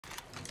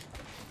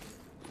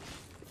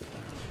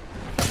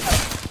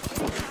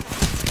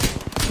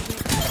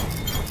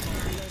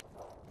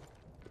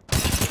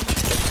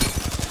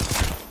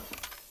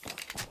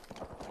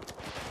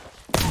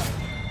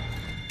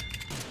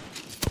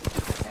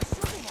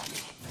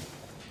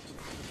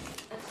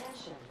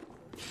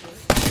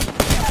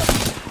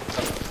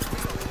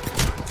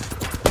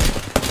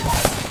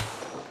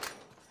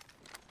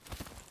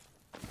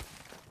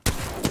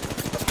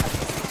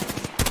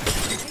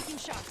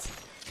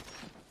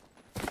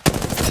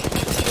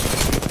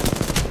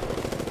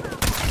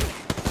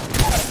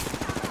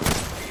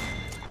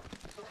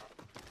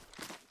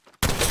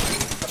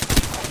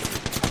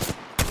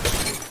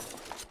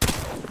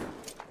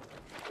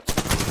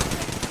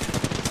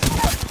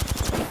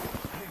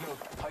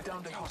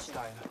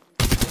hostile.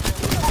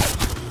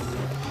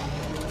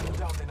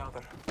 Down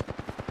another.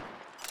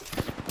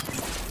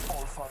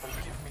 All Father,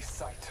 give me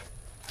sight.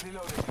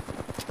 Reloading.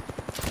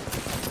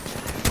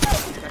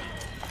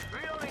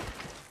 Reloading.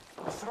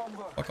 Strong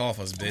work. Fuck off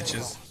us,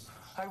 bitches.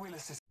 I will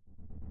assist.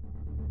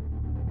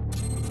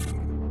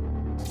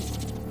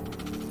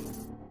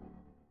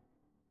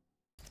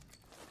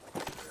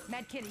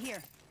 Med kit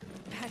here.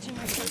 Patching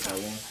myself up.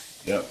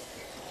 Yep.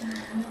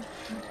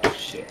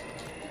 Shit.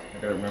 I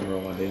gotta remember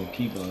all my damn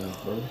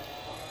keybinds, bro.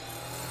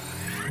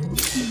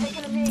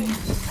 Taking a knee.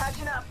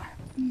 Patching up.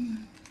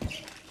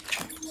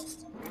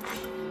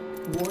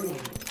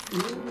 Warning.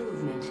 New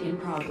movement in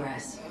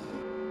progress.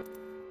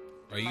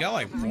 Bro, you got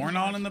like porn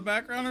on in the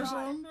background or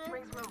something,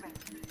 bro?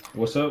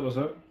 What's up? What's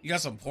up? You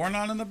got some porn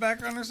on in the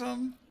background or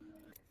something?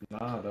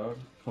 Nah, dog.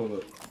 Hold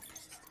up.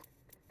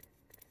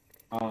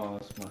 Oh,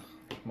 it's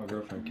my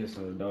girlfriend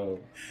kissing her dog.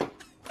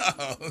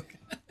 Oh, okay.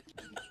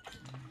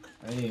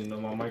 I didn't even know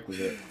my mic was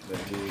that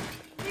big.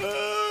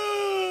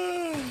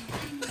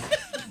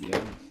 Yeah.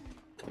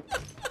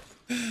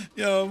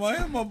 Yo,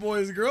 my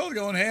boy's girl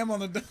going ham on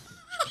the dog.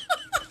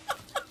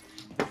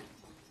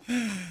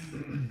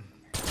 I'm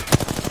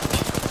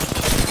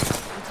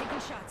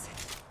taking shots.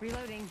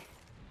 Reloading.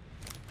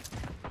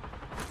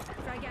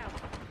 Frag out.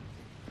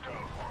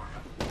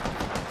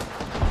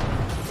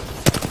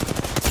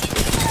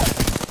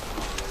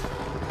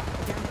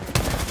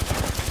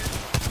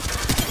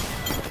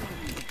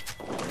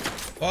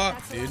 Fuck,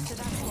 dude.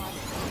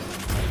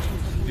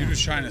 Dude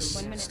was trying to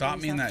stop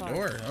me in that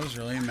door. That was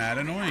really mad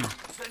annoying.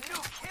 The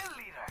new kill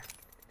leader.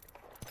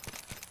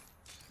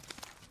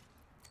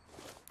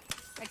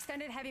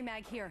 Extended heavy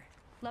mag here.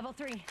 Level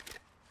 3.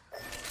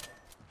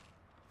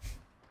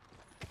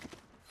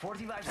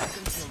 45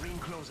 seconds till ring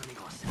close,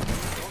 amigos.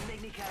 Don't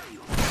make me carry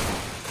you.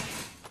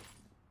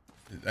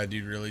 That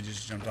dude really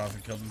just jumped off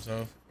and killed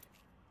himself.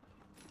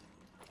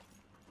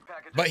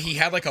 But he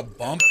had like a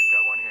bump.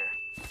 Got one here.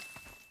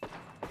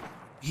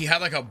 He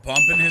had like a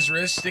bump in his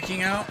wrist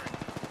sticking out.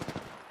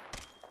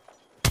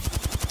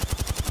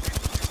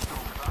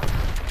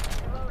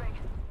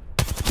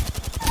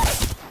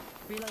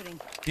 Reloading.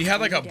 He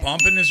had like a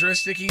bump in his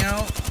wrist sticking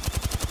out.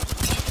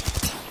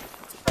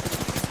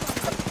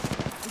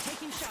 I'm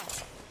taking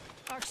shots.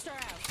 Arc star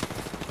out.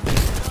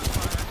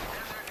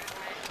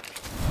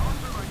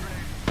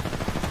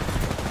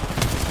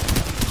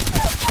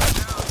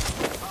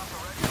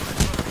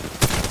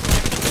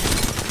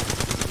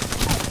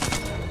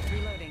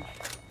 Reloading.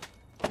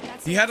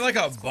 He had like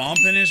a bump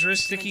in his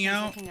wrist sticking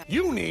out.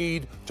 You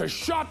need to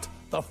shut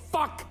the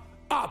fuck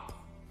up.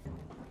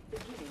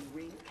 Beginning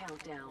ring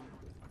countdown.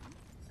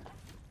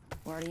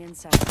 We're already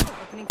inside.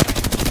 Opening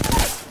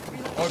fire.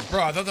 Reloading. Oh,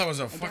 bro, I thought that was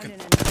a fucking.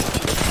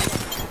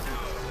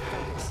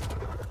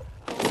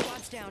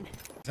 Squad's down.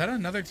 Is that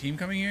another team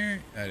coming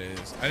here? That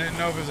is. I didn't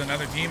know if it was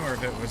another team or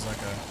if it was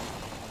like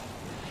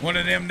one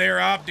of them their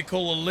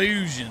optical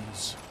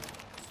illusions.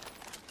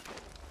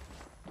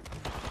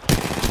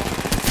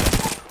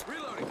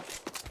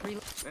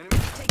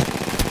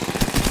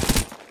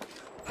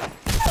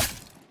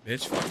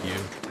 Bitch, fuck you.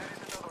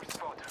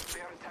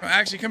 Oh,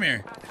 actually, come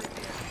here.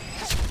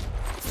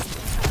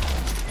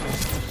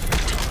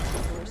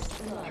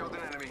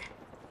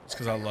 It's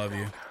because I love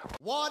you.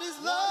 What is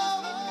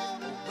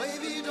love?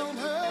 Baby, don't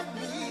hurt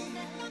me.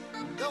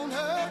 Don't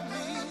hurt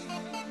me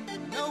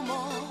no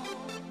more.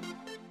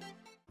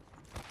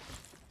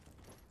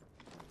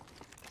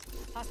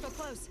 Hostile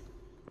close.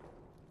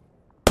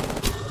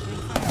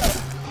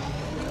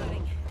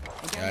 Reloading.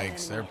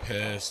 Yikes, they're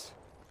pissed.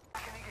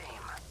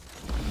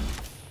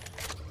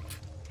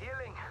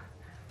 Healing.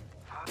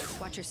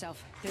 Watch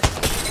yourself. There's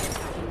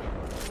attacking.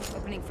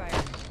 Opening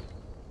fire.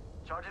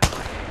 Charging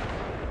away.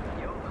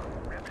 Yo,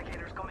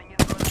 replicators coming in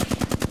front.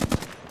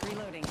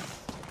 Reloading.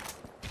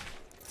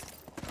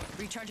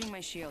 Recharging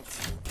my shields.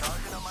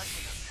 Charging on my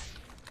shield.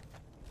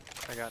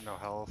 I got no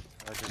health.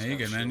 I just Yeah, you got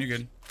good, man. You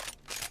good.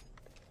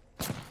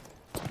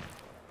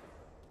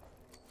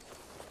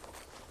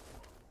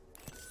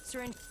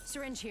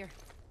 Syringe here.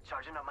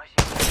 Charging on my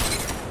shield.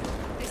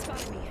 They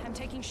spotted me. I'm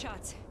taking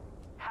shots.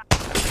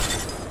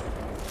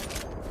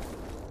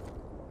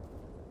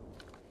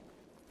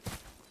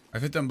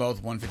 I've hit them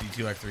both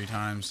 152 like 3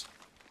 times.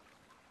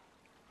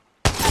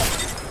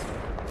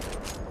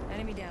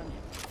 Enemy down.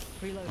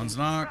 Reloading. One's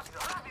knocked.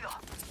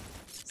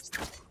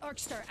 Arc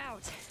star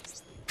out.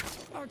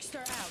 Arc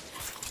star out.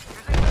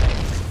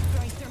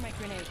 Throwing thermite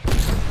grenade.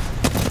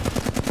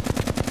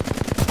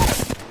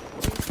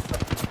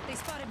 They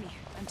spotted me.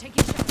 I'm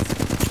taking shots.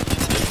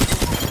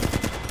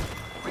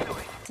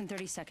 Reloading. In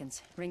 30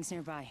 seconds. Rings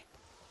nearby.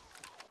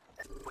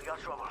 We got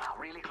trouble.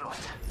 Really close.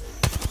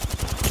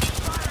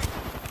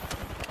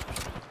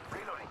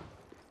 Reloading.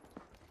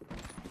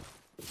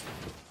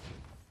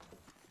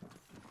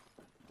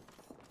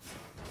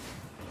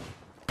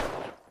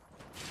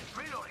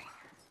 Reloading.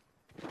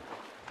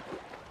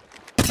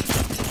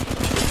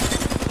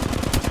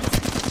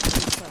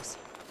 Close.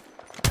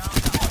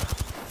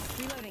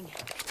 Reloading.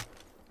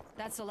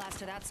 That's the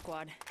last of that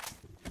squad.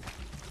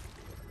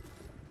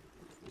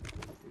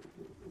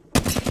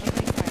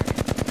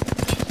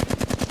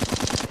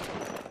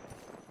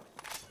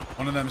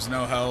 One of them's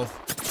no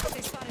health.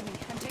 They spotted me.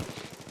 I'm taking.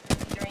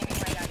 They're aiming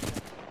right at you.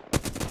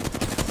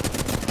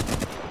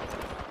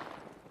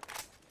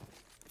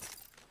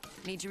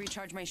 Need to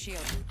recharge my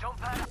shield. Jump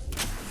pad.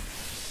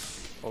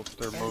 Oh,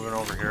 they're moving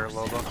over here,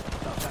 Loba.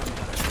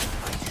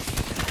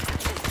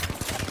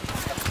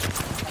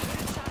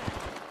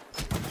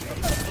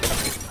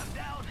 I'm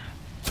down.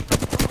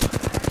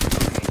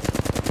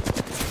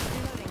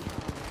 Reloading.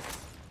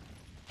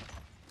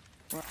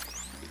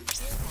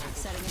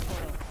 Setting a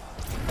portal.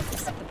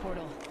 Set the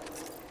portal.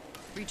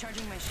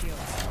 Recharging my shield.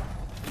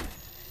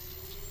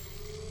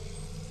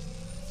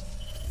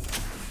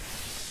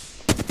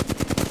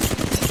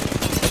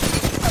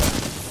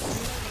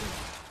 Reloading.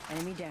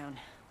 Enemy down.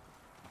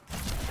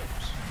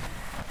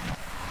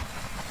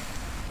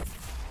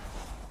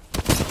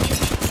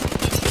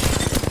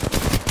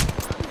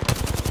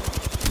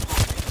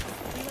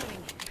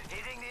 Reloading.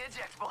 Hitting the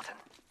eject button.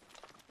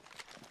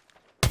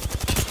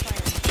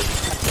 Firing.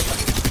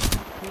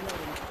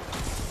 Reloading.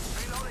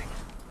 Reloading.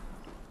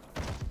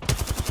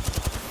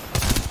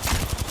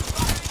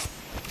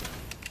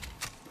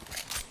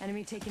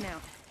 Enemy taken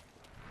out.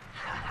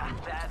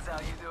 That's how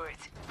you do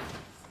it.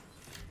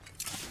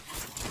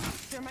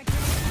 Throw my grenade.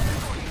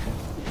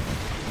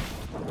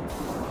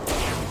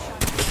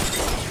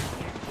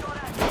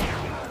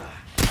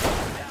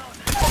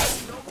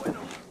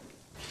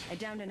 I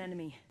downed an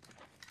enemy.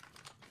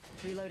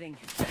 Reloading.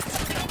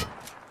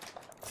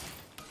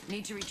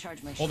 Need to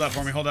recharge my shield. Hold that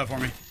for me. Hold that for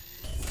me.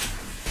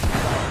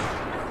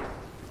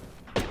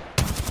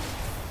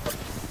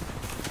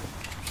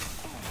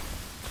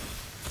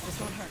 This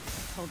won't hurt.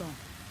 Hold on.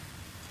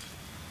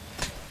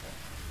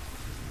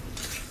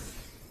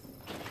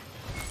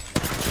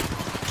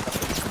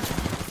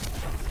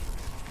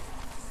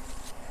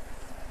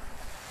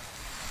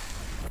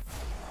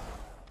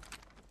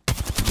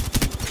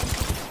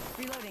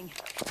 Reloading.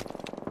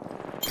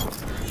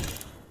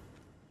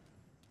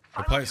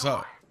 Replace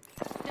up.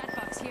 Dead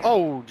box here.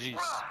 Oh, jeez.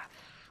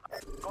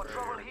 Got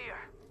trouble here.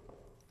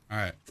 All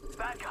right.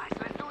 Bad guys,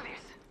 let's do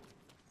this.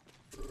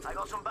 I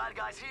got some bad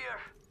guys here.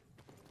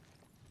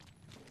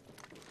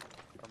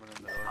 Coming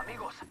in the door.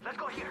 Amigos, let's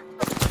go here. I'm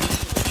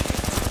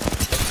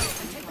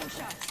taking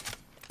shots.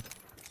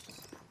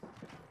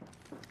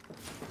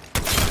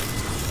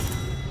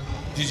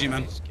 GG,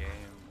 man. Nice game.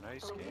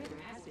 Nice game.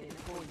 Has been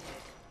avoided.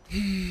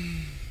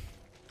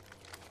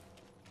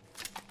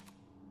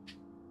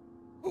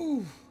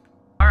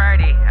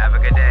 Alrighty, have a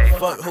good day.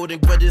 Fuck holding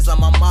grudges on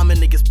my mama,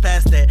 niggas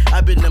past that.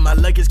 I been in my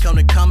luggage,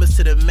 counting comments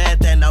to the math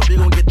that. Now we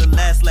gon' get the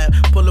last lap.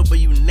 Pull up where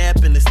you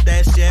napping, the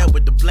stash share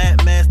with the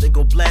black mask, they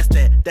gon' blast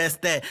that. That's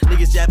that.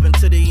 Niggas yapping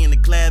till they in the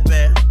glad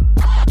bag.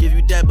 Give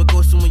you that, but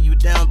go soon when you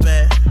down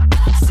bad.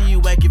 See you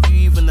whack if you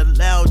even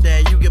allow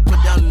that. You get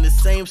put down in the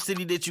same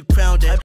city that you crowned at.